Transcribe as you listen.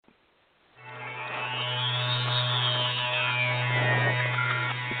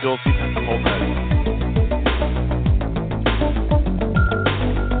Bill C. Pensacola.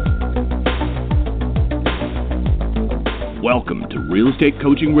 Welcome to Real Estate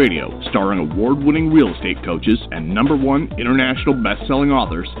Coaching Radio, starring award-winning real estate coaches and #1 international best-selling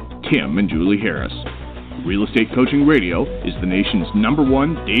authors, Tim and Julie Harris. Real Estate Coaching Radio is the nation's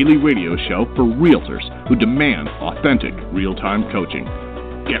 #1 daily radio show for realtors who demand authentic, real-time coaching.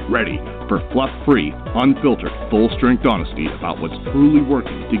 Get ready for fluff-free, unfiltered, full-strength honesty about what's truly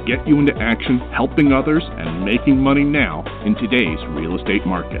working to get you into action, helping others, and making money now in today's real estate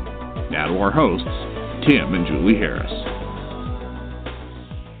market. Now to our hosts, Tim and Julie Harris.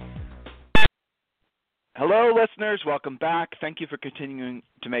 Hello, listeners. Welcome back. Thank you for continuing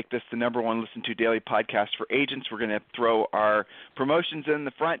to make this the #1 listened to daily podcast for agents. We're going to throw our promotions in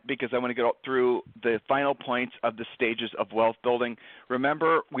the front because I want to go through the final points of the stages of wealth building.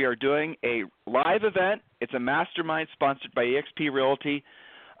 Remember, we are doing a live event. It's a mastermind sponsored by eXp Realty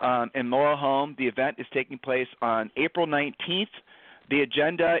in Laurel Home. The event is taking place on April 19th. The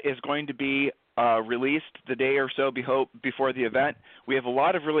agenda is going to be released the day or so before the event. We have a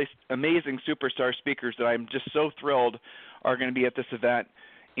lot of really amazing superstar speakers that I'm just so thrilled are going to be at this event,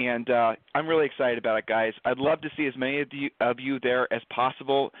 and I'm really excited about it, guys. I'd love to see as many of you there as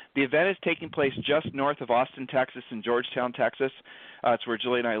possible. The event is taking place just north of Austin, Texas, in Georgetown, Texas. It's where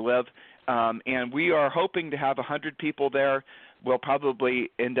Julie and I live, and we are hoping to have 100 people there. We'll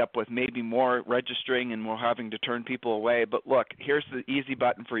probably end up with maybe more registering, and we're having to turn people away. But look, here's the easy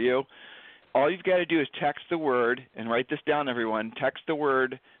button for you. All you've got to do is text the word, and write this down, everyone. Text the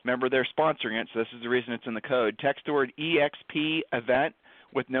word. Remember, they're sponsoring it, so this is the reason it's in the code. Text the word EXP event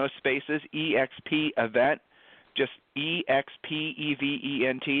with no spaces, EXP event, just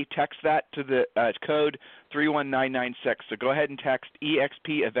EXPEVENT. Text that to the code 31996. So go ahead and text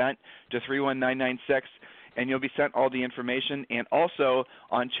EXP event to 31996, and you'll be sent all the information. And also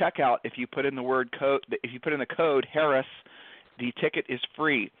on checkout, if you put in the code Harris, the ticket is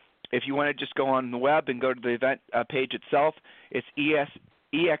free. If you want to just go on the web and go to the event page itself, it's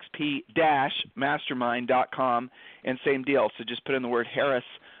exp-mastermind.com, and same deal. So just put in the word Harris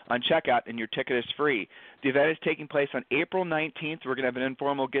on checkout, and your ticket is free. The event is taking place on April 19th. We're going to have an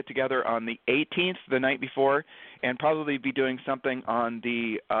informal get-together on the 18th, the night before, and probably be doing something on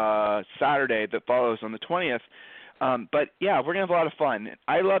the Saturday that follows on the 20th. But, yeah, we're going to have a lot of fun.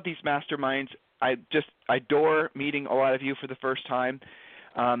 I love these masterminds. I just adore meeting a lot of you for the first time.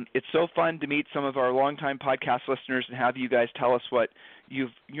 It's so fun to meet some of our longtime podcast listeners and have you guys tell us what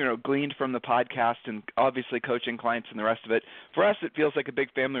you've gleaned from the podcast, and obviously coaching clients and the rest of it. For us, it feels like a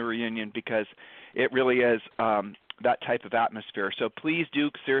big family reunion because it really is that type of atmosphere. So please do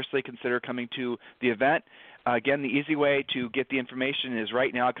seriously consider coming to the event. Again, the easy way to get the information is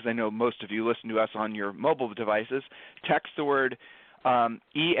right now, because I know most of you listen to us on your mobile devices. Text the word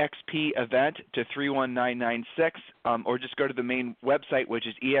EXP event to 31996, or just go to the main website, which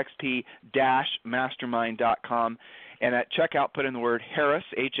is exp-mastermind.com, and at checkout put in the word Harris,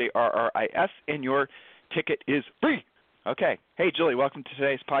 Harris, and your ticket is free. Okay. Hey, Julie, welcome to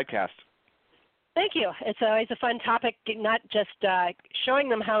today's podcast. Thank you. It's always a fun topic, not just showing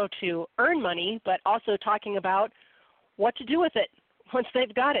them how to earn money, but also talking about what to do with it once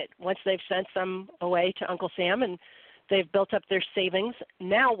they've got it, once they've sent some away to Uncle Sam and they've built up their savings.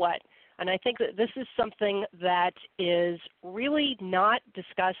 Now what? And I think that this is something that is really not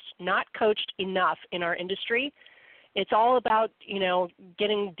discussed, not coached enough in our industry. It's all about,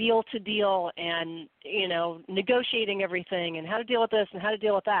 getting deal to deal and, negotiating everything and how to deal with this and how to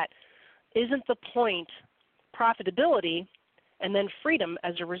deal with that. Isn't the point profitability and then freedom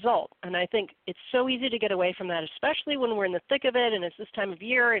as a result? And I think it's so easy to get away from that, especially when we're in the thick of it and it's this time of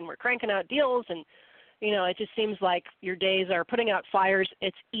year and we're cranking out deals and it just seems like your days are putting out fires.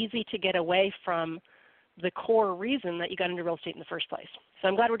 It's easy to get away from the core reason that you got into real estate in the first place. So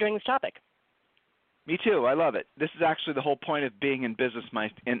I'm glad we're doing this topic. Me too. I love it. This is actually the whole point of being in business,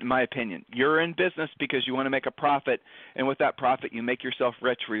 in my opinion. You're in business because you want to make a profit, and with that profit, you make yourself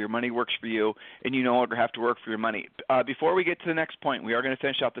rich where your money works for you, and you no longer have to work for your money. Before we get to the next point, we are going to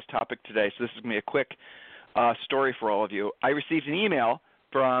finish out this topic today, so this is going to be a quick story for all of you. I received an email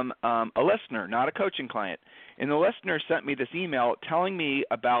from a listener, not a coaching client. And the listener sent me this email telling me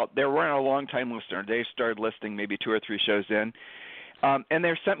about, they weren't a long-time listener. They started listening maybe 2 or 3 shows in. And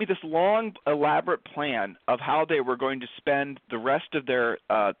they sent me this long, elaborate plan of how they were going to spend the rest of their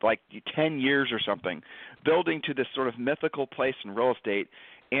 10 years or something building to this sort of mythical place in real estate.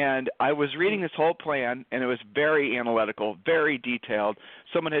 And I was reading this whole plan, and it was very analytical, very detailed.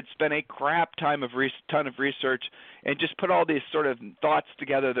 Someone had spent a crap ton of research and just put all these sort of thoughts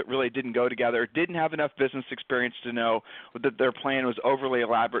together that really didn't go together, didn't have enough business experience to know that their plan was overly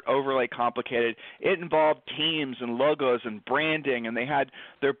elaborate, overly complicated. It involved teams and logos and branding, and they had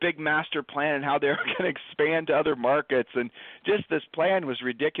their big master plan and how they were going to expand to other markets. And just this plan was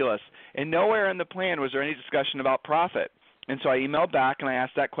ridiculous. And nowhere in the plan was there any discussion about profit. And so I emailed back and I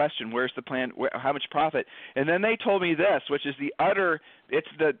asked that question, where's the plan, how much profit? And then they told me this, which is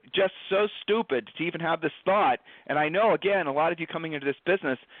just so stupid to even have this thought. And I know, again, a lot of you coming into this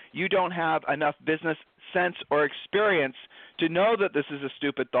business, you don't have enough business sense or experience to know that this is a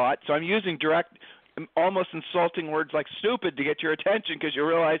stupid thought. So I'm using direct, almost insulting words like stupid to get your attention because you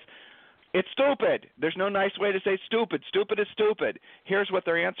realize it's stupid. There's no nice way to say stupid. Stupid is stupid. Here's what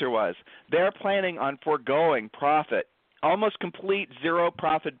their answer was. They're planning on foregoing profit, almost complete zero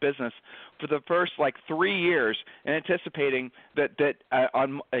profit business for the first 3 years, and anticipating that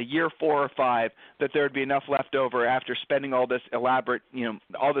on year 4 or 5 that there would be enough left over after spending all this elaborate,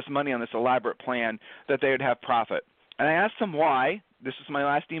 all this money on this elaborate plan, that they would have profit. And I asked them why. This is my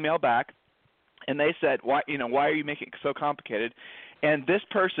last email back, and they said, why are you making it so complicated? And this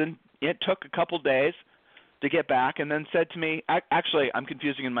person, it took a couple days to get back, and then said to me, actually, I'm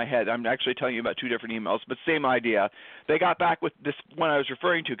confusing in my head. I'm actually telling you about 2 different emails, but same idea. They got back with this one I was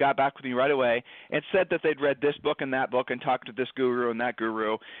referring to, got back with me right away, and said that they'd read this book and that book and talked to this guru and that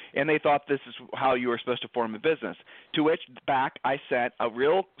guru, and they thought this is how you were supposed to form a business. To which back I sent a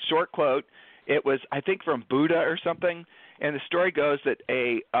real short quote. It was, I think, from Buddha or something, and the story goes that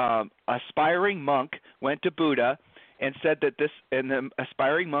a aspiring monk went to Buddha and said that the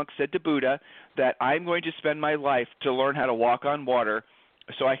aspiring monk said to Buddha that I'm going to spend my life to learn how to walk on water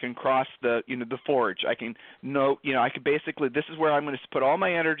so I can cross the forge. I can basically, this is where I'm going to put all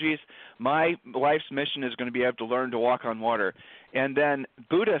my energies. My life's mission is going to be able to learn to walk on water. And then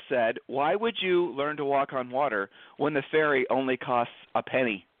Buddha said, why would you learn to walk on water when the ferry only costs a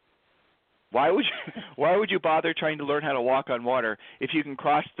penny? Why would you bother trying to learn how to walk on water if you can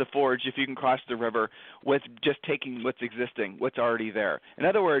cross the forge, if you can cross the river with just taking what's existing, what's already there? In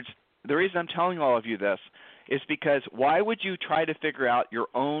other words, the reason I'm telling all of you this is because why would you try to figure out your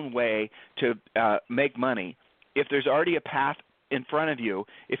own way to make money if there's already a path in front of you,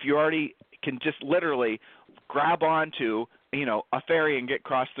 if you already can just literally grab onto a ferry and get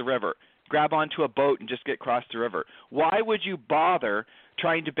across the river, grab onto a boat and just get across the river? Why would you bother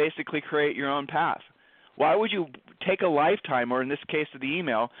trying to basically create your own path? Why would you take a lifetime, or in this case of the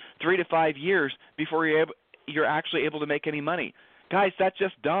email, 3 to 5 years before you're actually able to make any money? Guys, that's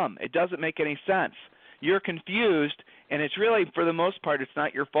just dumb. It doesn't make any sense. You're confused, and it's really, for the most part, it's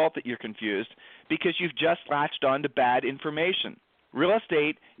not your fault that you're confused because you've just latched on to bad information. Real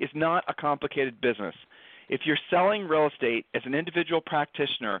estate is not a complicated business. If you're selling real estate as an individual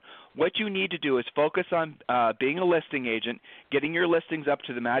practitioner, what you need to do is focus on being a listing agent, getting your listings up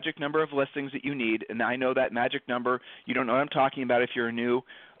to the magic number of listings that you need. And I know that magic number. You don't know what I'm talking about if you're a new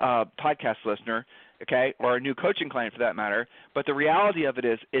podcast listener, okay, or a new coaching client for that matter. But the reality of it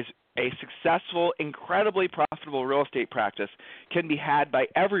is a successful, incredibly profitable real estate practice can be had by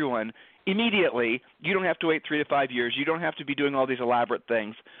everyone immediately. You don't have to wait 3 to 5 years. You don't have to be doing all these elaborate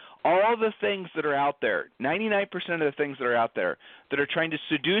things. All the things that are out there, 99% of the things that are out there that are trying to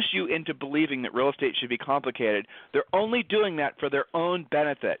seduce you into believing that real estate should be complicated, they're only doing that for their own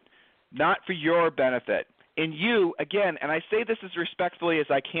benefit, not for your benefit. And you, again, and I say this as respectfully as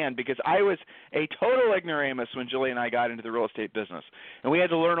I can because I was a total ignoramus when Julie and I got into the real estate business, and we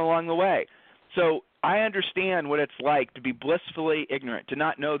had to learn along the way. So I understand what it's like to be blissfully ignorant, to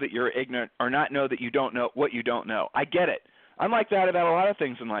not know that you're ignorant or not know that you don't know what you don't know. I get it. I'm like that about a lot of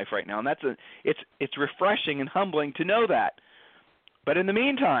things in life right now, and it's refreshing and humbling to know that. But in the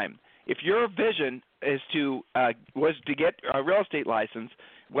meantime, if your vision was to get a real estate license,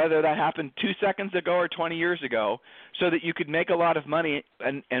 whether that happened 2 seconds ago or 20 years ago, so that you could make a lot of money,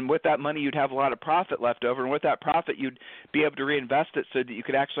 and with that money you'd have a lot of profit left over, and with that profit you'd be able to reinvest it so that you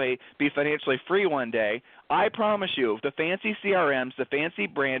could actually be financially free one day, I promise you, the fancy CRMs, the fancy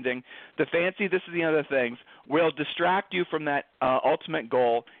branding, the fancy this and the other things will distract you from that ultimate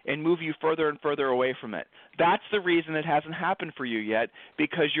goal and move you further and further away from it. That's the reason it hasn't happened for you yet,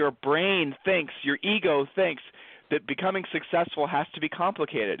 because your brain thinks, your ego thinks that becoming successful has to be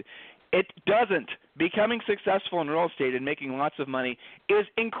complicated. It doesn't. Becoming successful in real estate and making lots of money is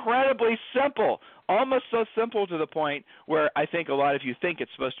incredibly simple, almost so simple to the point where I think a lot of you think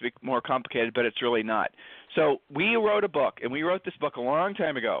it's supposed to be more complicated, but it's really not. So we wrote a book, and we wrote this book a long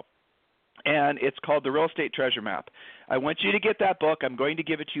time ago. and it's called The Real Estate Treasure Map. I want you to get that book. I'm going to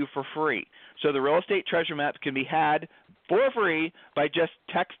give it to you for free. So the Real Estate Treasure Map can be had for free by just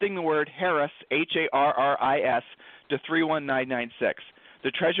texting the word Harris, Harris, to 31996.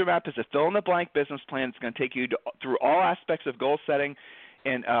 The Treasure Map is a fill-in-the-blank business plan. It's going to take you through all aspects of goal setting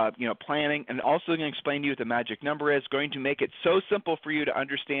and planning, and also going to explain to you what the magic number is, going to make it so simple for you to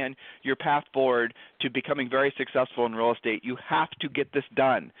understand your path forward to becoming very successful in real estate. You have to get this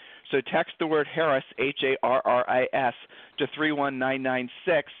done. So text the word Harris, Harris, to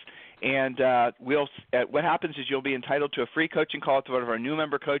 31996. And what happens is you'll be entitled to a free coaching call with one of our new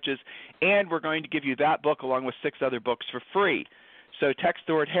member coaches, and we're going to give you that book along with 6 other books for free. So text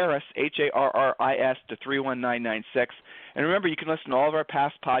the word Harris, Harris, to 31996. And remember, you can listen to all of our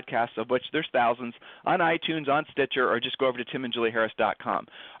past podcasts, of which there's thousands, on iTunes, on Stitcher, or just go over to timandjulieharris.com.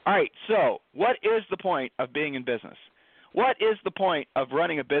 All right, so what is the point of being in business? What is the point of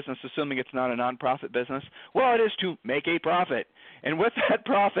running a business, assuming it's not a nonprofit business? Well, it is to make a profit. And with that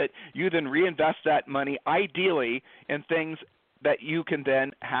profit, you then reinvest that money, ideally, in things that you can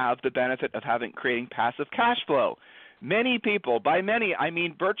then have the benefit of creating passive cash flow. Many people, by many, I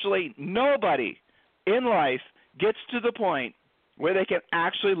mean virtually nobody in life gets to the point where they can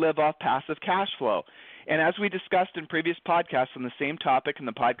actually live off passive cash flow. And as we discussed in previous podcasts on the same topic, and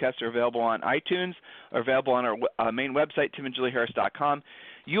the podcasts are available on iTunes, are available on our main website, timandjulieharris.com,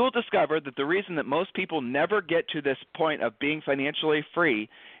 you will discover that the reason that most people never get to this point of being financially free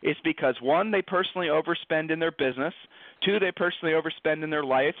is because, 1, they personally overspend in their business, 2, they personally overspend in their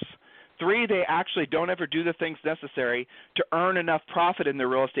lives, 3, they actually don't ever do the things necessary to earn enough profit in their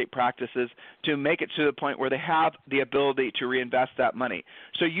real estate practices to make it to the point where they have the ability to reinvest that money.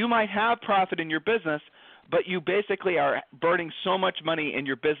 So you might have profit in your business, but you basically are burning so much money in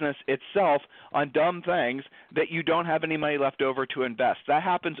your business itself on dumb things that you don't have any money left over to invest. That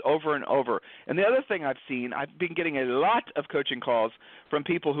happens over and over. And the other thing I've seen, I've been getting a lot of coaching calls from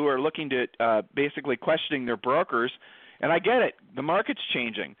people who are looking to basically questioning their brokers. And I get it. The market's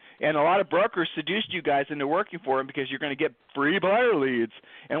changing. And a lot of brokers seduced you guys into working for them because you're going to get free buyer leads.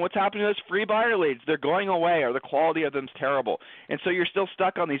 And what's happening to those free buyer leads? They're going away, or the quality of them is terrible. And so you're still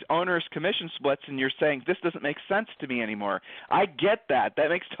stuck on these onerous commission splits, and you're saying, this doesn't make sense to me anymore. I get that. That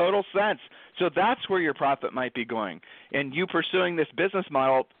makes total sense. So that's where your profit might be going. And you pursuing this business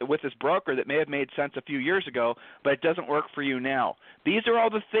model with this broker that may have made sense a few years ago, but it doesn't work for you now. These are all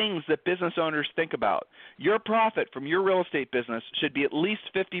the things that business owners think about. Your profit from your real estate business should be at least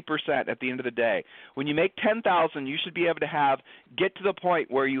 50% at the end of the day. When you make $10,000, you should be able to get to the point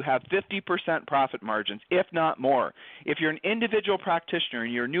where you have 50% profit margins, if not more. If you're an individual practitioner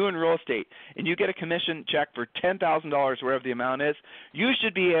and you're new in real estate and you get a commission check for $10,000, wherever the amount is, you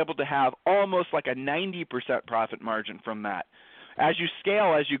should be able to have almost like a 90% profit margin from that. As you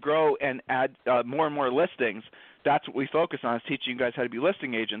scale, as you grow and add more and more listings, that's what we focus on, is teaching you guys how to be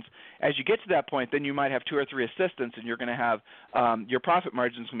listing agents. As you get to that point, then you might have 2 or 3 assistants, and you're going to have your profit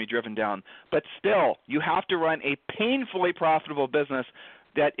margins going to be driven down. But still, you have to run a painfully profitable business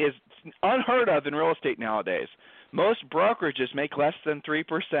that is unheard of in real estate nowadays. Most brokerages make less than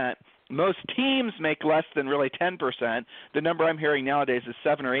 3%. Most teams make less than really 10%. The number I'm hearing nowadays is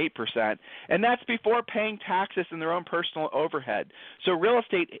 7 or 8%. And that's before paying taxes and their own personal overhead. So real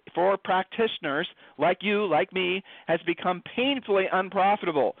estate for practitioners like you, like me, has become painfully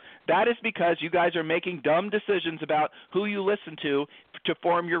unprofitable. That is because you guys are making dumb decisions about who you listen to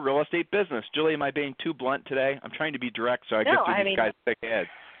form your real estate business. Julie, am I being too blunt today? I'm trying to be direct so I get through these guys thick heads.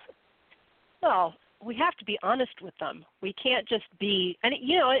 Well, we have to be honest with them. We can't just be, and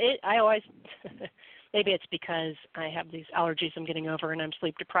I always, maybe it's because I have these allergies I'm getting over and I'm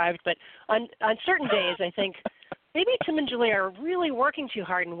sleep deprived, but on certain days I think maybe Tim and Julie are really working too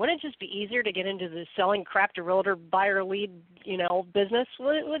hard, and wouldn't it just be easier to get into the selling crap to realtor buyer lead, business?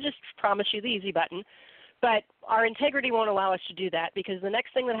 We'll just promise you the easy button. But our integrity won't allow us to do that, because the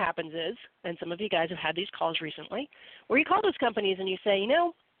next thing that happens is, and some of you guys have had these calls recently, where you call those companies and you say,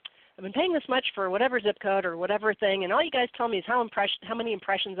 I've been paying this much for whatever zip code or whatever thing, and all you guys tell me is how many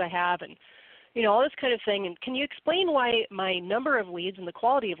impressions I have, and all this kind of thing. And can you explain why my number of leads and the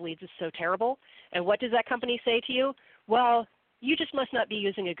quality of leads is so terrible? And what does that company say to you? Well, you just must not be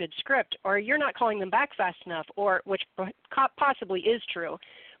using a good script, or you're not calling them back fast enough, or which possibly is true,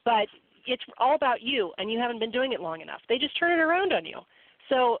 but it's all about you, and you haven't been doing it long enough. They just turn it around on you.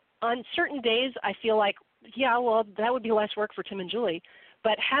 So on certain days, I feel like, that would be less work for Tim and Julie.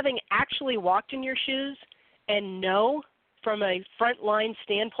 But having actually walked in your shoes and know from a frontline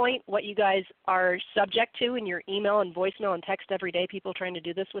standpoint what you guys are subject to in your email and voicemail and text every day, people trying to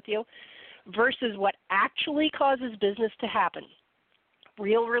do this with you, versus what actually causes business to happen,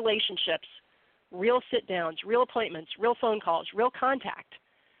 real relationships, real sit-downs, real appointments, real phone calls, real contact.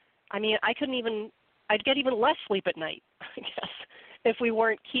 I mean, I'd get even less sleep at night, I guess, if we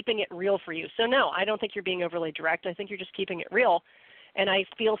weren't keeping it real for you. So no, I don't think you're being overly direct. I think you're just keeping it real. And I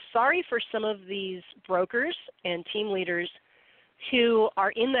feel sorry for some of these brokers and team leaders who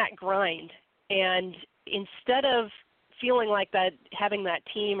are in that grind, and instead of feeling like that having that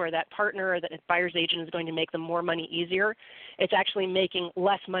team or that partner or that buyer's agent is going to make them more money easier, it's actually making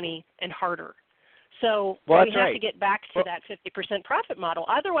less money and harder. So we have to get back to that 50% profit model.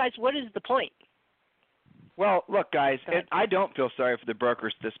 Otherwise, what is the point? Well, look, guys, I don't feel sorry for the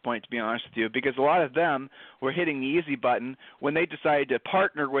brokers at this point, to be honest with you, because a lot of them were hitting the easy button when they decided to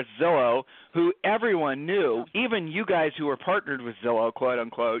partner with Zillow, who everyone knew, even you guys who were partnered with Zillow, quote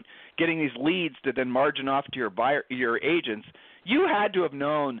unquote, getting these leads to then margin off to your agents. You had to have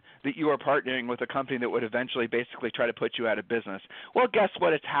known that you were partnering with a company that would eventually basically try to put you out of business. Well, guess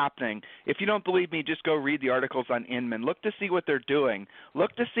what? It's happening. If you don't believe me, just go read the articles on Inman. Look to see what they're doing.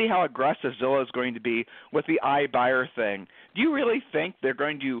 Look to see how aggressive Zillow is going to be with the iBuyer thing. Do you really think they're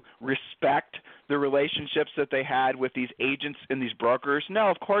going to respect the relationships that they had with these agents and these brokers? No,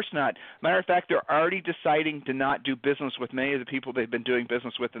 of course not. Matter of fact, they're already deciding to not do business with many of the people they've been doing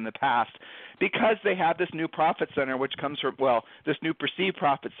business with in the past because they have this new profit center, which comes from, well, this new perceived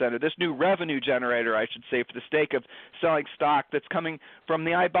profit center, this new revenue generator, I should say, for the sake of selling stock that's coming from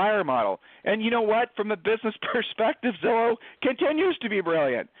the iBuyer model. And you know what? From a business perspective, Zillow continues to be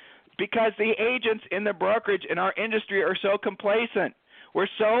brilliant because the agents in the brokerage in our industry are so complacent. We're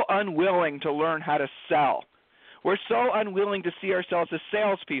so unwilling to learn how to sell. We're so unwilling to see ourselves as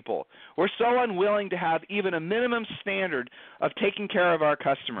salespeople. We're so unwilling to have even a minimum standard of taking care of our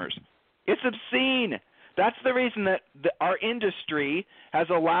customers. It's obscene. That's the reason that our industry has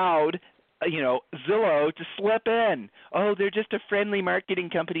allowed, Zillow to slip in. Oh, they're just a friendly marketing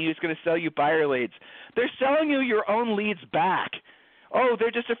company who's going to sell you buyer leads. They're selling you your own leads back. Oh,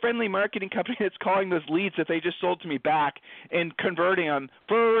 they're just a friendly marketing company that's calling those leads that they just sold to me back and converting them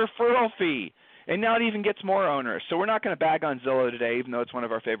for a referral fee. And now it even gets more onerous. So we're not going to bag on Zillow today, even though it's one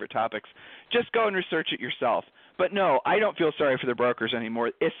of our favorite topics. Just go and research it yourself. But no, I don't feel sorry for the brokers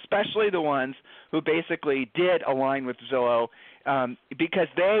anymore, especially the ones who basically did align with Zillow because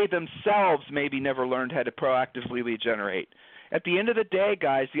they themselves maybe never learned how to proactively lead generate. At the end of the day,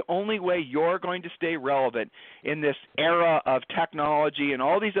 guys, the only way you're going to stay relevant in this era of technology and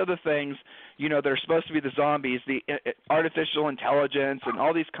all these other things, that are supposed to be the zombies, the artificial intelligence and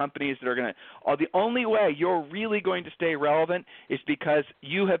all these companies that are going to, the only way you're really going to stay relevant is because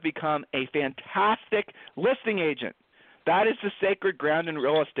you have become a fantastic listing agent. That is the sacred ground in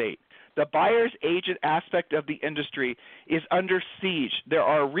real estate. The buyer's agent aspect of the industry is under siege. There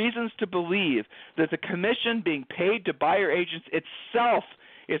are reasons to believe that the commission being paid to buyer agents itself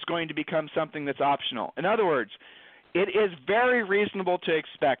is going to become something that's optional. In other words, it is very reasonable to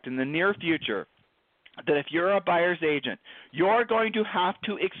expect in the near future that if you're a buyer's agent, you're going to have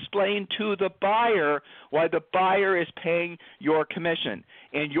to explain to the buyer why the buyer is paying your commission.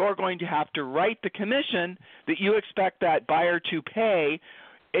 And you're going to have to write the commission that you expect that buyer to pay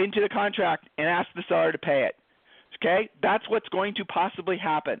into the contract and ask the seller to pay it. Okay? That's what's going to possibly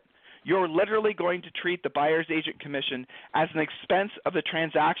happen. You're literally going to treat the buyer's agent commission as an expense of the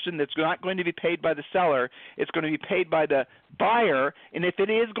transaction that's not going to be paid by the seller. It's going to be paid by the buyer, and if it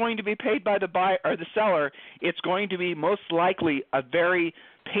is going to be paid by the buyer or the seller, it's going to be most likely a very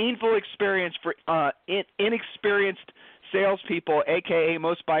painful experience for inexperienced salespeople, aka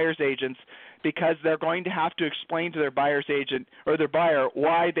most buyer's agents, because they're going to have to explain to their buyer's agent or their buyer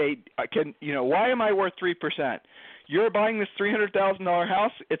why they can, why am I worth 3%? You're buying this $300,000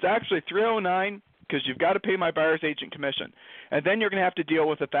 house. It's actually $309,000 because you've got to pay my buyer's agent commission. And then you're going to have to deal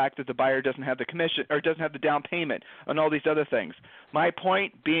with the fact that the buyer doesn't have the commission or doesn't have the down payment and all these other things. My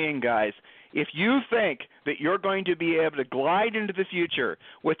point being, guys, if you think that you're going to be able to glide into the future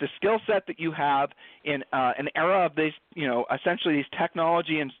with the skill set that you have in an era of these, essentially these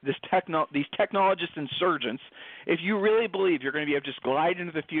technology and these technologist insurgents, if you really believe you're going to be able to just glide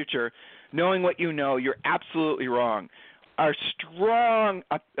into the future knowing what you know, you're absolutely wrong. Our strong,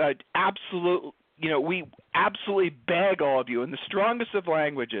 absolute, we absolutely beg all of you in the strongest of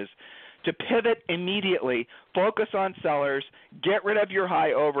languages to pivot immediately, focus on sellers, get rid of your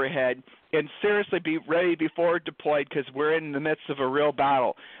high overhead, and seriously be ready to be forward deployed because we're in the midst of a real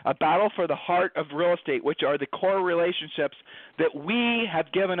battle, a battle for the heart of real estate, which are the core relationships that we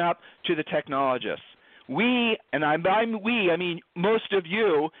have given up to the technologists. We, and I mean most of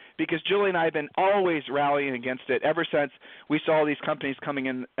you, because Julie and I have been always rallying against it ever since we saw these companies coming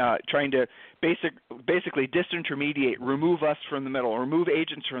in trying to basically disintermediate, remove us from the middle, remove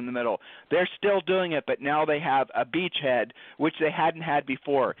agents from the middle. They're still doing it, but now they have a beachhead, which they hadn't had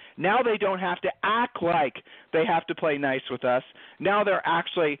before. Now they don't have to act like they have to play nice with us. Now they're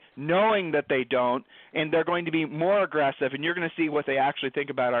actually knowing that they don't, and they're going to be more aggressive, and you're going to see what they actually think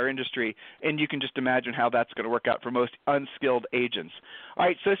about our industry, and you can just imagine how that's going to work out for most unskilled agents. All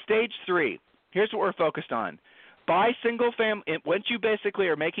right, so stage 3, here's what we're focused on. Buy single family. Once you basically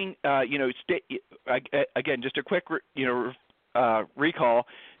are making, again, just a quick, recall.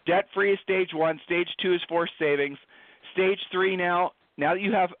 Debt free is stage 1. Stage 2 is forced savings. Stage 3 now that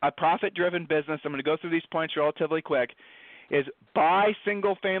you have a profit driven business, I'm going to go through these points relatively quick, is buy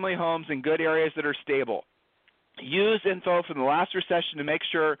single family homes in good areas that are stable. Use info from the last recession to make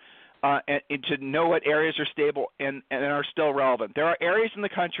sure and to know what areas are stable and are still relevant. There are areas in the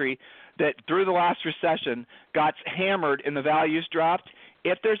country that through the last recession got hammered and the values dropped.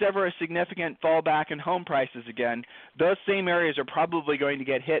 If there's ever a significant fallback in home prices again, those same areas are probably going to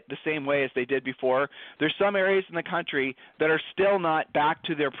get hit the same way as they did before. There's some areas in the country that are still not back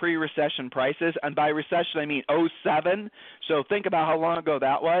to their pre-recession prices, and by recession I mean 2007. So think about how long ago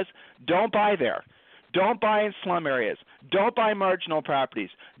that was. Don't buy there. Don't buy in slum areas. Don't buy marginal properties.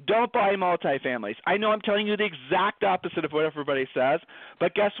 Don't buy multifamilies. I know I'm telling you the exact opposite of what everybody says,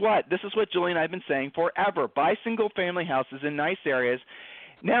 but guess what? This is what Julie and I have been saying forever. Buy single-family houses in nice areas.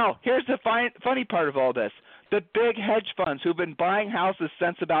 Now, here's the funny part of all this. The big hedge funds who've been buying houses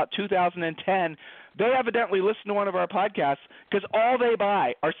since about 2010, they evidently listen to one of our podcasts because all they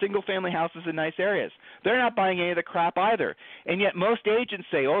buy are single-family houses in nice areas. They're not buying any of the crap either. And yet most agents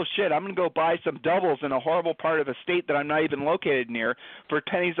say, oh, shit, I'm going to go buy some doubles in a horrible part of a state that I'm not even located near for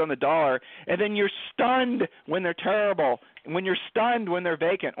pennies on the dollar. And then you're stunned when they're terrible, when you're stunned when they're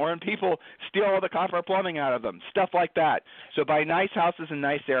vacant, or when people steal all the copper plumbing out of them, stuff like that. So buy nice houses in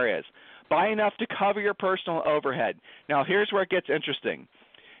nice areas. Buy enough to cover your personal overhead. Now, here's where it gets interesting.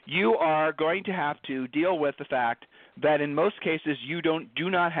 You are going to have to deal with the fact that in most cases you do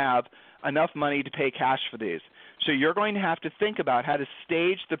not have enough money to pay cash for these. So you're going to have to think about how to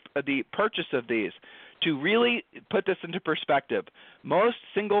stage the purchase of these. To really put this into perspective, most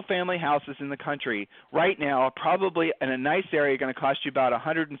single-family houses in the country right now are probably in a nice area going to cost you about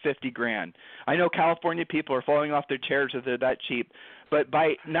 $150,000. I know California people are falling off their chairs if they're that cheap, but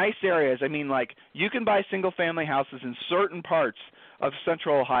by nice areas, I mean like you can buy single-family houses in certain parts of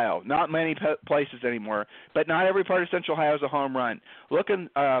Central Ohio. Not many places anymore, but not every part of Central Ohio is a home run. Look in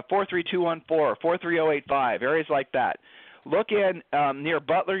 43214, 43085, areas like that. Look in near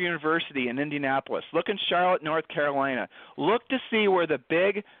Butler University in Indianapolis. Look in Charlotte, North Carolina. Look to see where the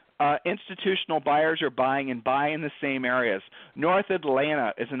big institutional buyers are buying and buy in the same areas. North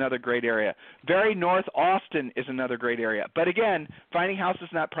Atlanta is another great area. Very North Austin is another great area. But again, finding houses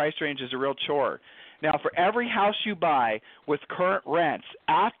in that price range is a real chore. Now, for every house you buy with current rents,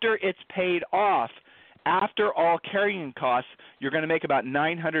 after it's paid off, after all carrying costs, you're going to make about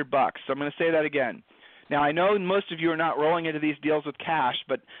 $900. So I'm going to say that again. Now, I know most of you are not rolling into these deals with cash,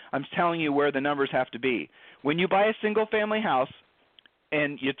 but I'm telling you where the numbers have to be. When you buy a single-family house,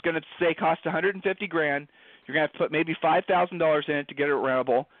 and it's going to say cost $150,000, you're going to have to put maybe $5,000 in it to get it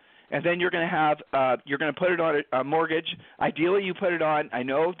rentable, and then you're going to put it on a mortgage. Ideally, you put it on. I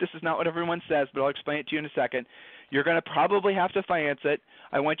know this is not what everyone says, but I'll explain it to you in a second. You're going to probably have to finance it.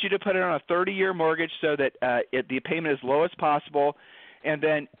 I want you to put it on a 30-year mortgage so that the payment is low as possible. And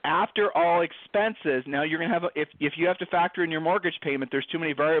then after all expenses, now you're going to have if you have to factor in your mortgage payment, there's too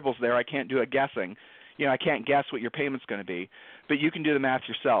many variables there. I can't do a guessing. I can't guess what your payment's going to be, but you can do the math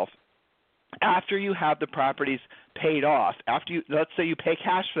yourself. After you have the properties paid off, let's say you pay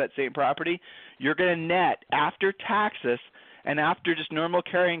cash for that same property, you're going to net after taxes and after just normal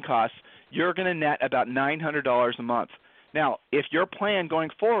carrying costs, you're going to net about $900 a month. Now, if your plan going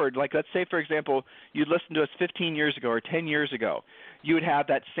forward, like let's say, for example, you'd listened to us 15 years ago or 10 years ago, you would have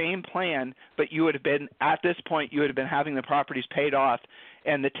that same plan, but you would have been, at this point, you would have been having the properties paid off,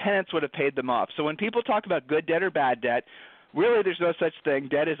 and the tenants would have paid them off. So when people talk about good debt or bad debt, really there's no such thing.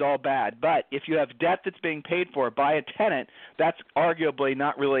 Debt is all bad. But if you have debt that's being paid for by a tenant, that's arguably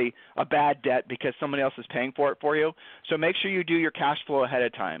not really a bad debt because somebody else is paying for it for you. So make sure you do your cash flow ahead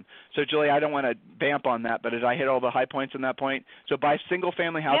of time. So, Julie, I don't want to vamp on that, but did I hit all the high points on that point? So buy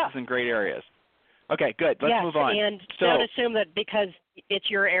single-family houses in great areas. Okay, good. Let's move on. And don't assume that because it's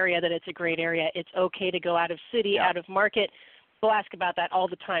your area that it's a great area. It's okay to go out of city, out of market. We'll ask about that all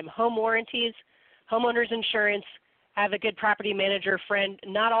the time. Home warranties, homeowners insurance, have a good property manager friend.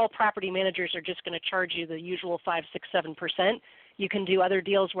 Not all property managers are just going to charge you the usual 5, 6, 7%. You can do other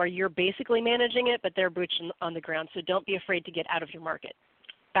deals where you're basically managing it, but they're boots on the ground. So don't be afraid to get out of your market.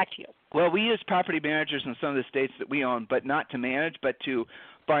 Back to you. Well, we use property managers in some of the states that we own, but not to manage, but to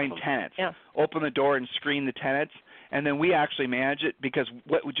find tenants. Yeah. Open the door and screen the tenants, and then we actually manage it, because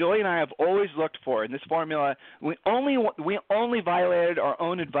what Julie and I have always looked for in this formula, we only violated our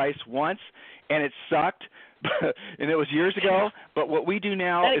own advice once, and it sucked. And it was years ago, but what we do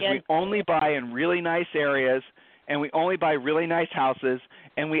now is we only buy in really nice areas, and we only buy really nice houses,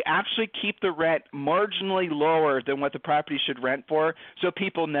 and we actually keep the rent marginally lower than what the property should rent for, so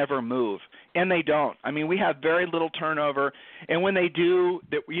people never move. And they don't. I mean, we have very little turnover, and when they do,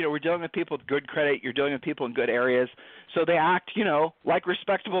 we're dealing with people with good credit, you're dealing with people in good areas, so they act, like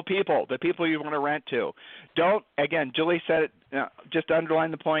respectable people, the people you want to rent to. Don't, again, Julie said it, just to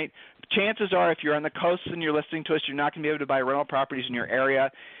underline the point, chances are if you're on the coast and you're listening to us, you're not going to be able to buy rental properties in your area.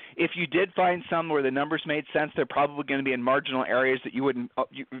 If you did find some where the numbers made sense, they're probably going to be in marginal areas that you wouldn't,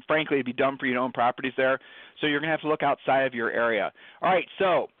 frankly, it'd be dumb for you to own properties there. So you're going to have to look outside of your area. All right,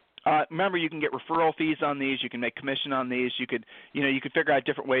 so remember, you can get referral fees on these. You can make commission on these. You could figure out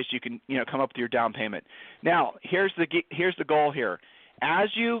different ways you can, come up with your down payment. Now, here's the goal here. As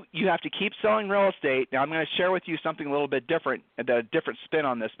you have to keep selling real estate. Now, I'm going to share with you something a little bit different, a different spin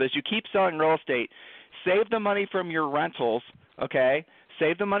on this. But as you keep selling real estate, save the money from your rentals, okay?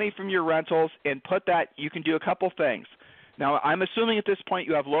 Save the money from your rentals and put that. You can do a couple things. Now, I'm assuming at this point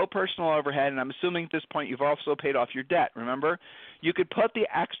you have low personal overhead, and I'm assuming at this point you've also paid off your debt, remember? You could put the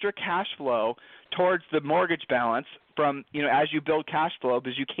extra cash flow towards the mortgage balance from, as you build cash flow,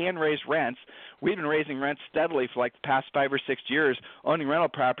 because you can raise rents. We've been raising rents steadily for like the past 5 or 6 years, owning rental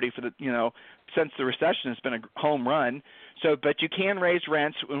property for since the recession has been a home run. So, but you can raise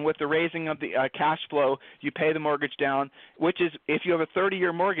rents, and with the raising of the cash flow, you pay the mortgage down, which is if you have a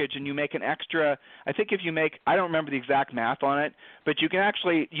 30-year mortgage and you make an extra, I think if you make, I don't remember the exact math on it, but you can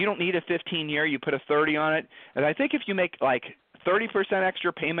actually, you don't need a 15-year, you put a 30 on it, and I think if you make like 30%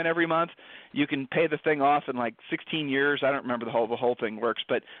 extra payment every month, you can pay the thing off in like 16 years. I don't remember the whole thing works,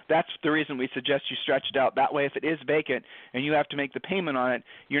 but that's the reason we suggest you stretch it out. That way, if it is vacant and you have to make the payment on it,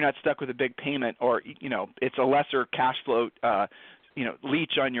 you're not stuck with a big payment, or it's a lesser cash flow,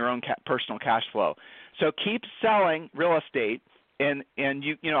 leach on your own personal cash flow. So keep selling real estate. And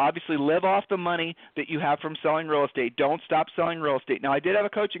you obviously live off the money that you have from selling real estate. Don't stop selling real estate. Now, I did have a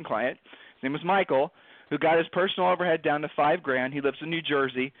coaching client. His name was Michael, who got his personal overhead down to $5,000. He lives in New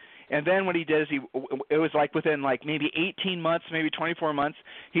Jersey. And then what he did is it was like within like maybe 18 months, maybe 24 months,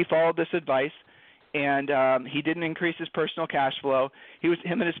 he followed this advice, and he didn't increase his personal cash flow. Him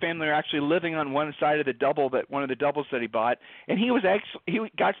and his family are actually living on one side of one of the doubles that he bought, and he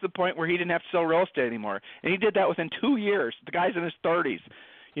got to the point where he didn't have to sell real estate anymore. And he did that within 2 years. The guy's in his 30s.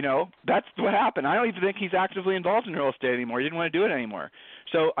 That's what happened. I don't even think he's actively involved in real estate anymore. He didn't want to do it anymore.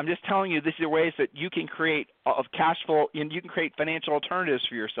 So I'm just telling you, these are ways that you can create cash flow, and you can create financial alternatives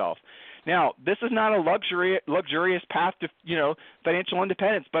for yourself. Now, this is not a luxurious path to, financial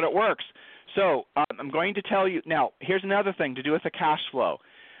independence, but it works. So I'm going to tell you now. Here's another thing to do with the cash flow.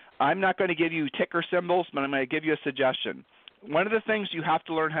 I'm not going to give you ticker symbols, but I'm going to give you a suggestion. One of the things you have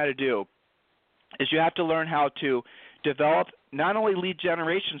to learn how to do is you have to learn how to develop not only lead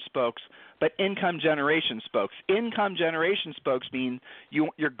generation spokes, but income generation spokes. Income generation spokes mean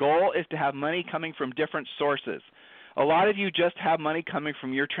your goal is to have money coming from different sources. A lot of you just have money coming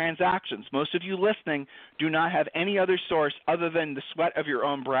from your transactions. Most of you listening do not have any other source other than the sweat of your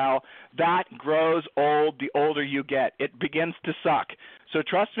own brow. That grows old the older you get. It begins to suck. So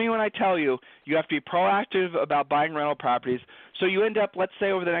trust me when I tell you, you have to be proactive about buying rental properties. So you end up, let's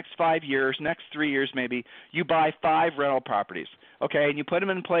say over the next 5 years, next 3 years maybe, you buy 5 rental properties, okay, and you put them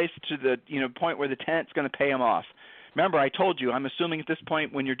in place to the point where the tenant's going to pay them off. Remember, I told you, I'm assuming at this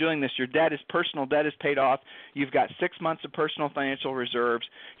point when you're doing this, your personal debt is paid off. You've got 6 months of personal financial reserves.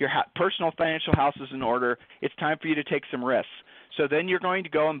 Your personal financial house is in order. It's time for you to take some risks. So then you're going to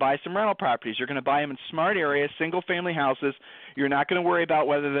go and buy some rental properties. You're going to buy them in smart areas, single-family houses. You're not going to worry about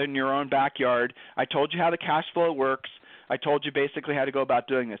whether they're in your own backyard. I told you how the cash flow works. I told you basically how to go about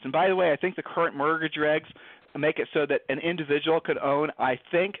doing this. And by the way, I think the current mortgage regs make it so that an individual could own, I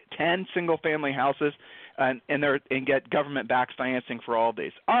think, 10 single-family houses and get government-backed financing for all of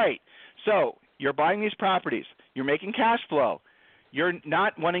these. All right, so you're buying these properties. You're making cash flow. You're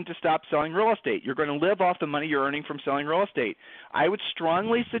not wanting to stop selling real estate. You're going to live off the money you're earning from selling real estate. I would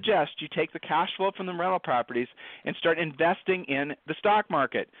strongly suggest you take the cash flow from the rental properties and start investing in the stock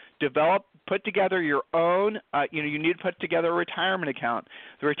market. Put together your own, you need to put together a retirement account.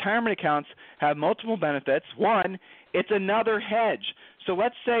 The retirement accounts have multiple benefits. One, It's another hedge. So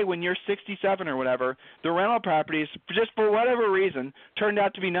let's say when you're 67 or whatever, the rental properties, just for whatever reason, turned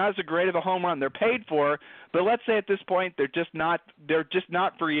out to be not as great of a home run. They're paid for, but let's say at this point they're just not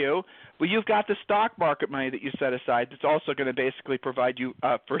for you. But you've got the stock market money that you set aside that's also going to basically provide you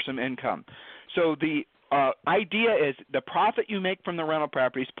for some income. So the idea is the profit you make from the rental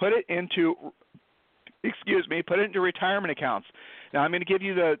properties, put it into retirement accounts. Now I'm going to give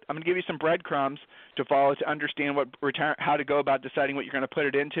you some breadcrumbs to follow to understand how to go about deciding what you're going to put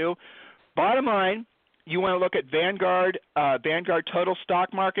it into. Bottom line, you want to look at Vanguard Total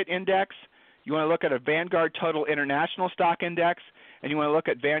Stock Market Index. You want to look at a Vanguard Total International Stock Index, and you want to look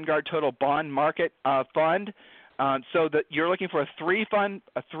at Vanguard Total Bond Market Fund. So that you're looking for a three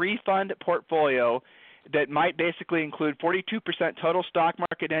fund portfolio that might basically include 42% total stock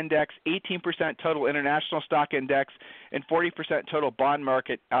market index, 18% total international stock index, and 40% total bond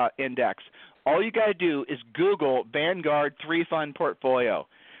market index. All you got to do is Google Vanguard 3-fund portfolio.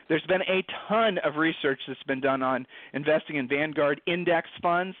 There's been a ton of research that's been done on investing in Vanguard index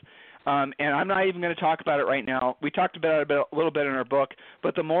funds, and I'm not even going to talk about it right now. We talked about it a little bit in our book,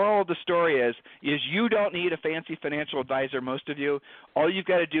 but the moral of the story is you don't need a fancy financial advisor, most of you. All you've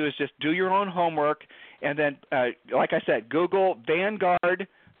got to do is just do your own homework, and then, like I said, Google Vanguard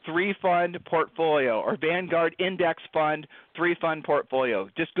 3-fund portfolio or Vanguard Index Fund 3-fund portfolio.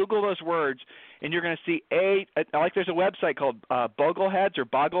 Just Google those words, and you're going to see there's a website called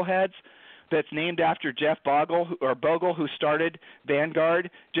Bogleheads that's named after Jeff Bogle, who started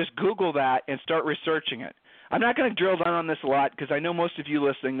Vanguard. Just Google that and start researching it. I'm not going to drill down on this a lot because I know most of you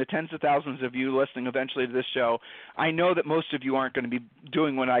listening, the tens of thousands of you listening eventually to this show, I know that most of you aren't going to be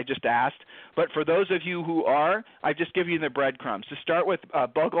doing what I just asked. But for those of you who are, I've just given you the breadcrumbs. To start with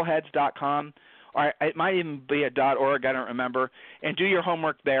bogleheads.com, or it might even be a .org, I don't remember, and do your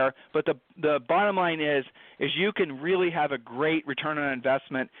homework there. But the bottom line is you can really have a great return on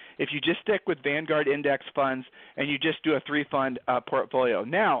investment if you just stick with Vanguard index funds and you just do a 3-fund portfolio.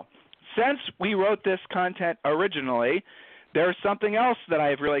 Now, since we wrote this content originally, there's something else that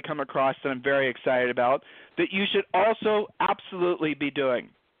I've really come across that I'm very excited about that you should also absolutely be doing.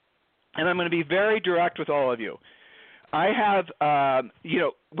 And I'm going to be very direct with all of you. I have,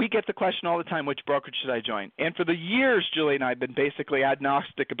 we get the question all the time, which brokerage should I join? And for the years, Julie and I have been basically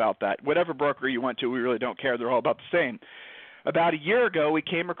agnostic about that. Whatever broker you went to, we really don't care. They're all about the same. About a year ago, we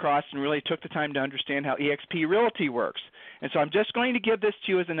came across and really took the time to understand how eXp Realty works. And so I'm just going to give this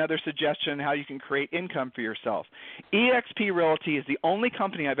to you as another suggestion on how you can create income for yourself. eXp Realty is the only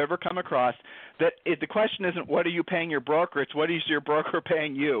company I've ever come across that the question isn't what are you paying your broker, it's what is your broker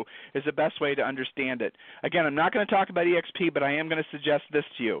paying you is the best way to understand it. Again, I'm not going to talk about eXp, but I am going to suggest this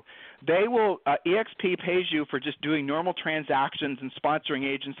to you. They will, eXp pays you for just doing normal transactions and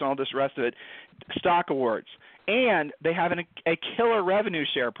sponsoring agents and all this rest of it, stock awards. And they have a killer revenue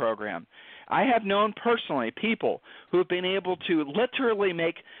share program. I have known personally people who have been able to literally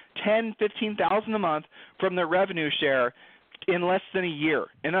make $10,000, $15,000 a month from their revenue share in less than a year.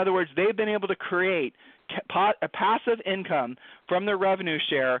 In other words, they've been able to create a passive income from their revenue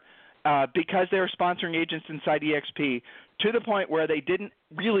share because they were sponsoring agents inside eXp to the point where they didn't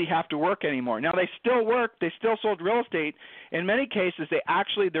really have to work anymore. Now, they still worked. They still sold real estate. In many cases,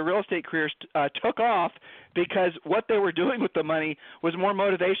 their real estate careers took off because what they were doing with the money was more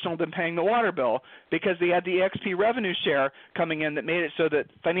motivational than paying the water bill because they had the eXp revenue share coming in that made it so that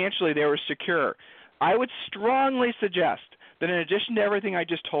financially they were secure. I would strongly suggest that in addition to everything I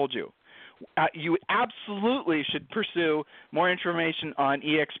just told you, you absolutely should pursue more information on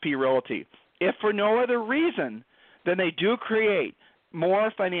eXp Realty. If for no other reason than they do create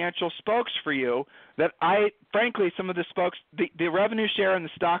more financial spokes for you that frankly, some of the spokes, the revenue share and the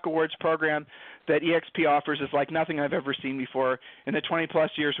stock awards program that eXp offers is like nothing I've ever seen before in the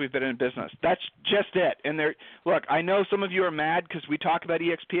 20-plus years we've been in business. That's just it. And look, I know some of you are mad because we talk about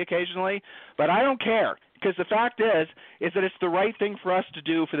eXp occasionally, but I don't care. Because the fact is that it's the right thing for us to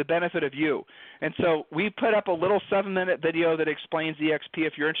do for the benefit of you. And so we put up a little 7-minute video that explains eXp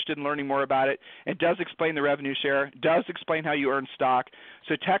if you're interested in learning more about it. It does explain the revenue share, does explain how you earn stock.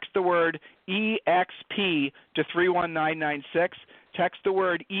 So text the word EXP to 31996. Text the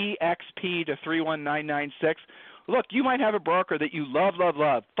word EXP to 31996. Look, you might have a broker that you love.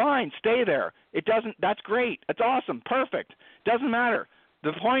 Fine, stay there. That's great. That's awesome. Perfect. Doesn't matter.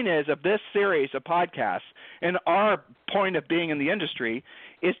 The point is of this series of podcasts and our point of being in the industry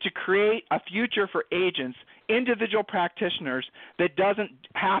is to create a future for agents, individual practitioners that doesn't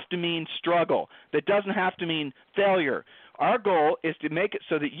have to mean struggle, that doesn't have to mean failure. Our goal is to make it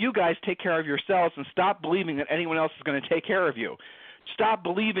so that you guys take care of yourselves and stop believing that anyone else is going to take care of you. Stop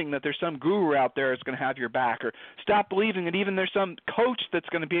believing that there's some guru out there that's going to have your back, or stop believing that even there's some coach that's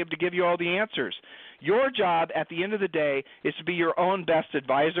going to be able to give you all the answers. Your job at the end of the day is to be your own best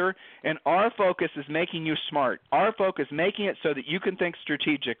advisor, and our focus is making you smart. Our focus is making it so that you can think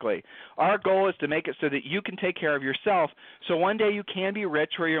strategically. Our goal is to make it so that you can take care of yourself, so one day you can be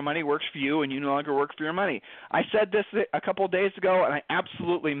rich where your money works for you and you no longer work for your money. I said this a couple of days ago, and I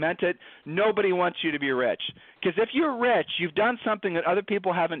absolutely meant it. Nobody wants you to be rich, because if you're rich, you've done something that other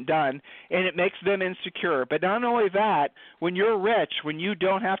people haven't done, and it makes them insecure. But not only that, when you're rich, when you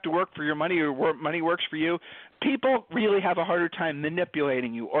don't have to work for your money or money works for you, people really have a harder time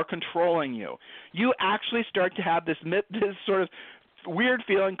manipulating you or controlling you. You actually start to have this sort of weird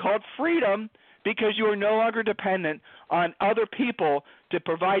feeling called freedom, because you are no longer dependent on other people to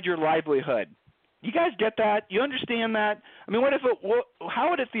provide your livelihood. You guys get that? You understand that? I mean, how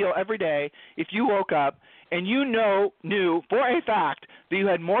would it feel every day if you woke up and you knew for a fact that you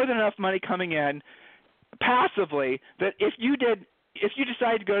had more than enough money coming in passively, that if you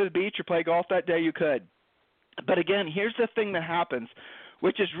decided to go to the beach or play golf that day, you could? But again, here's the thing that happens,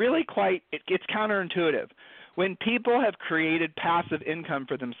 which is really it's counterintuitive. When people have created passive income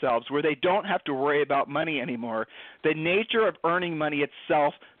for themselves where they don't have to worry about money anymore, the nature of earning money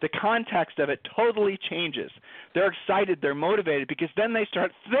itself, the context of it totally changes. They're excited, they're motivated, because then they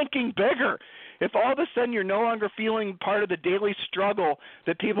start thinking bigger. If all of a sudden you're no longer feeling part of the daily struggle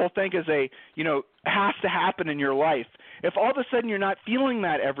that people think is has to happen in your life, if all of a sudden you're not feeling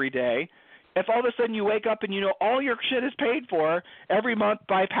that every day, if all of a sudden you wake up and you know all your shit is paid for every month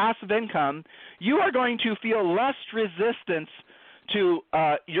by passive income, you are going to feel less resistance to,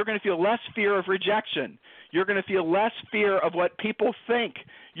 you're going to feel less fear of rejection. You're going to feel less fear of what people think.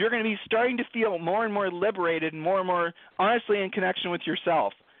 You're going to be starting to feel more and more liberated and more honestly in connection with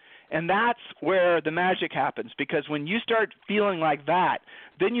yourself. And that's where the magic happens, because when you start feeling like that,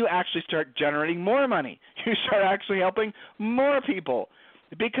 then you actually start generating more money. You start actually helping more people,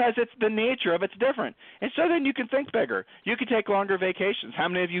 because it's the nature of it's different. And so then you can think bigger. You can take longer vacations. How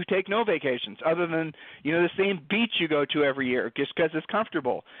many of you take no vacations other than, the same beach you go to every year just because it's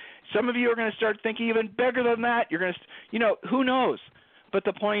comfortable? Some of you are going to start thinking even bigger than that. You're going to, who knows? But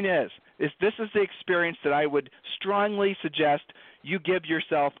the point is this is the experience that I would strongly suggest you give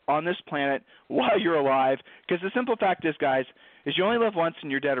yourself on this planet while you're alive, because the simple fact is, guys, is you only live once and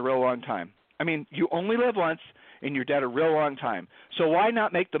you're dead a real long time. I mean, you only live once and you're dead a real long time. So why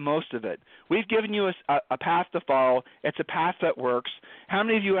not make the most of it? We've given you a path to follow. It's a path that works. How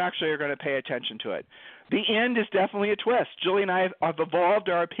many of you actually are going to pay attention to it? The end is definitely a twist. Julie and I have evolved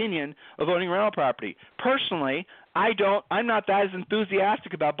our opinion of owning rental property. Personally, I'm not that as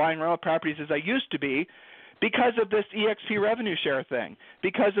enthusiastic about buying rental properties as I used to be, because of this EXP revenue share thing,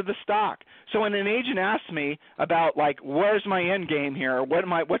 because of the stock. So when an agent asks me about, where's my end game here?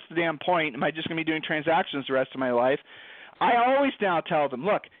 What's the damn point? Am I just going to be doing transactions the rest of my life? I always now tell them,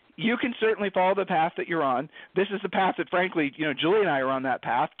 look, you can certainly follow the path that you're on. This is the path that, frankly, Julie and I are on that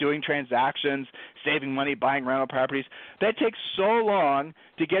path, doing transactions, saving money, buying rental properties. That takes so long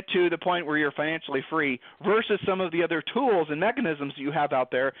to get to the point where you're financially free versus some of the other tools and mechanisms that you have out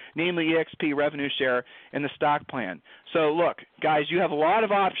there, namely EXP, revenue share, and the stock plan. So, look, guys, you have a lot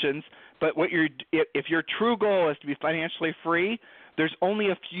of options, but if your true goal is to be financially free, there's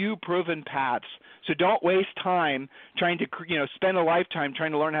only a few proven paths. So don't waste time trying to, spend a lifetime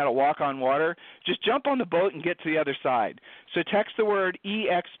trying to learn how to walk on water. Just jump on the boat and get to the other side. So text the word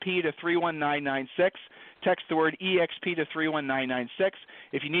EXP to 31996. Text the word EXP to 31996.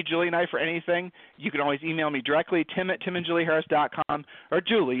 If you need Julie and I for anything, you can always email me directly, tim@timandjulieharris.com, or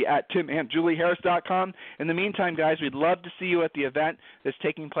julie@timandjulieharris.com. In the meantime, guys, we'd love to see you at the event that's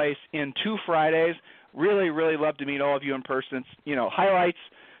taking place in 2 Fridays. Really, really love to meet all of you in person. Highlights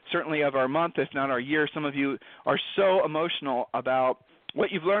certainly of our month, if not our year. Some of you are so emotional about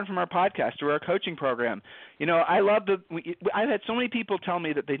what you've learned from our podcast or our coaching program. I love I've had so many people tell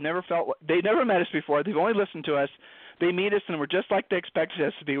me that they never met us before. They've only listened to us. They meet us and we're just like they expected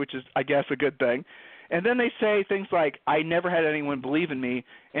us to be, which is, I guess, a good thing. And then they say things like, I never had anyone believe in me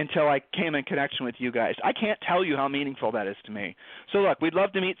until I came in connection with you guys. I can't tell you how meaningful that is to me. So, look, we'd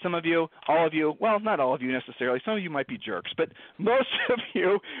love to meet some of you, all of you. Well, not all of you necessarily. Some of you might be jerks, but most of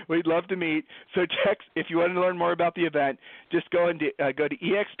you we'd love to meet. So if you want to learn more about the event, just go to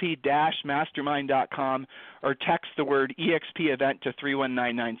exp-mastermind.com or text the word EXP event to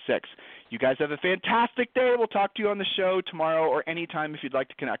 31996. You guys have a fantastic day. We'll talk to you on the show tomorrow or anytime if you'd like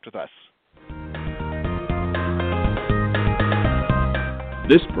to connect with us.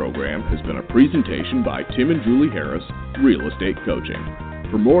 This program has been a presentation by Tim and Julie Harris, Real Estate Coaching.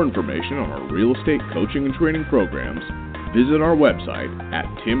 For more information on our real estate coaching and training programs, visit our website at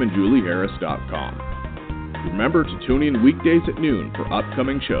timandjulieharris.com. Remember to tune in weekdays at noon for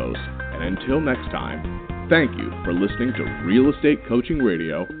upcoming shows, and until next time, thank you for listening to Real Estate Coaching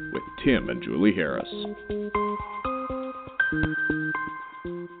Radio with Tim and Julie Harris.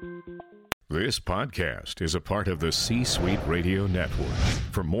 This podcast is a part of the C-Suite Radio Network.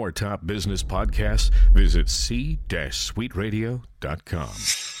 For more top business podcasts, visit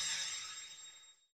c-suiteradio.com.